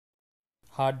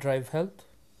Hard drive health.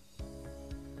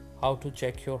 How to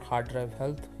check your hard drive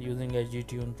health using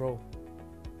HDTune Pro.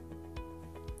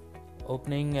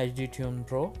 Opening HDTune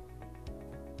Pro.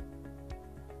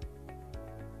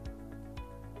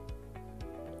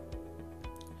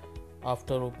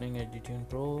 After opening HDTune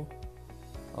Pro,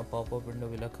 a pop-up window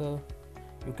will occur.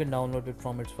 You can download it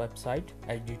from its website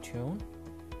HDTune.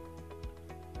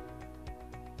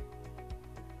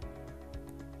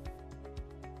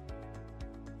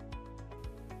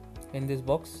 In this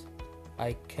box,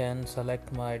 I can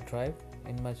select my drive.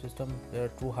 In my system, there are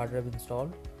two hard drives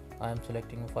installed. I am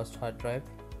selecting the first hard drive.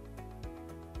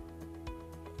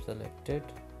 Select it.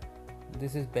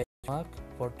 This is benchmark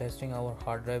for testing our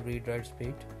hard drive read-write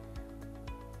speed.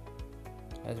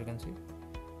 As you can see,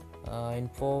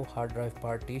 info, hard drive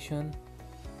partition,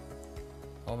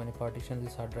 how many partitions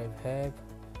this hard drive have,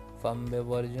 firmware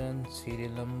version,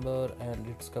 serial number, and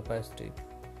its capacity.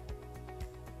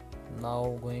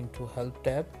 Now going to help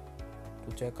tab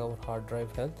to check our hard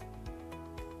drive health.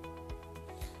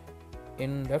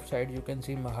 In left side you can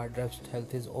see my hard drive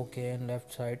health is okay, and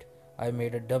left side I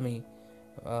made a dummy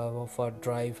of a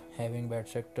drive having bad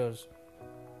sectors.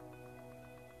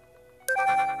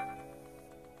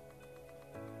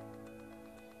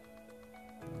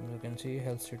 You can see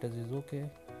health status is okay.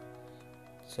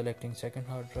 Selecting second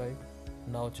hard drive.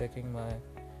 Now checking my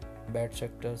bad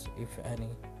sectors if any.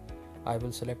 I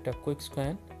will select a quick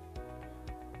scan.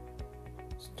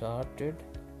 Started.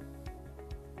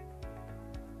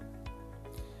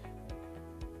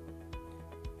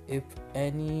 If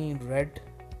any red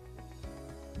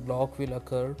block will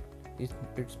occur, it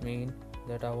means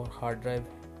that our hard drive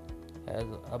has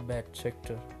a bad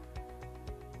sector.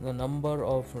 The number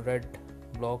of red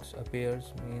blocks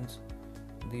appears means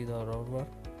these are our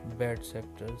bad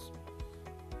sectors.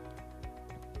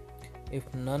 If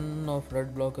none of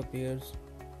red block appears,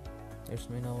 it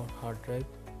means our hard drive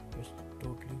is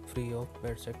totally free of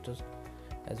bad sectors.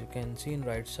 As you can see in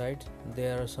right side,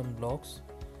 there are some blocks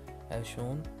as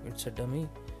shown. It's a dummy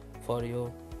for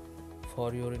your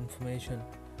information,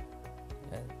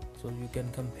 so you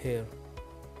can compare.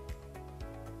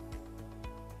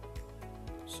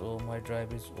 So my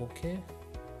drive is okay,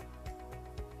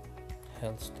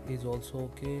 health is also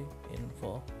okay.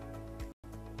 Info.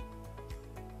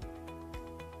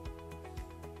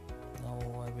 Now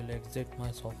I will exit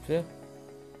my software.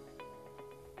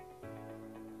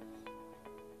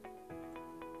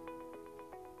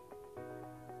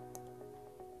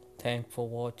 Thanks for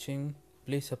watching.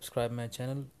 Please subscribe my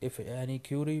channel. If any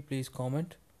query, please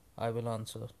comment. I will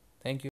answer. Thank you.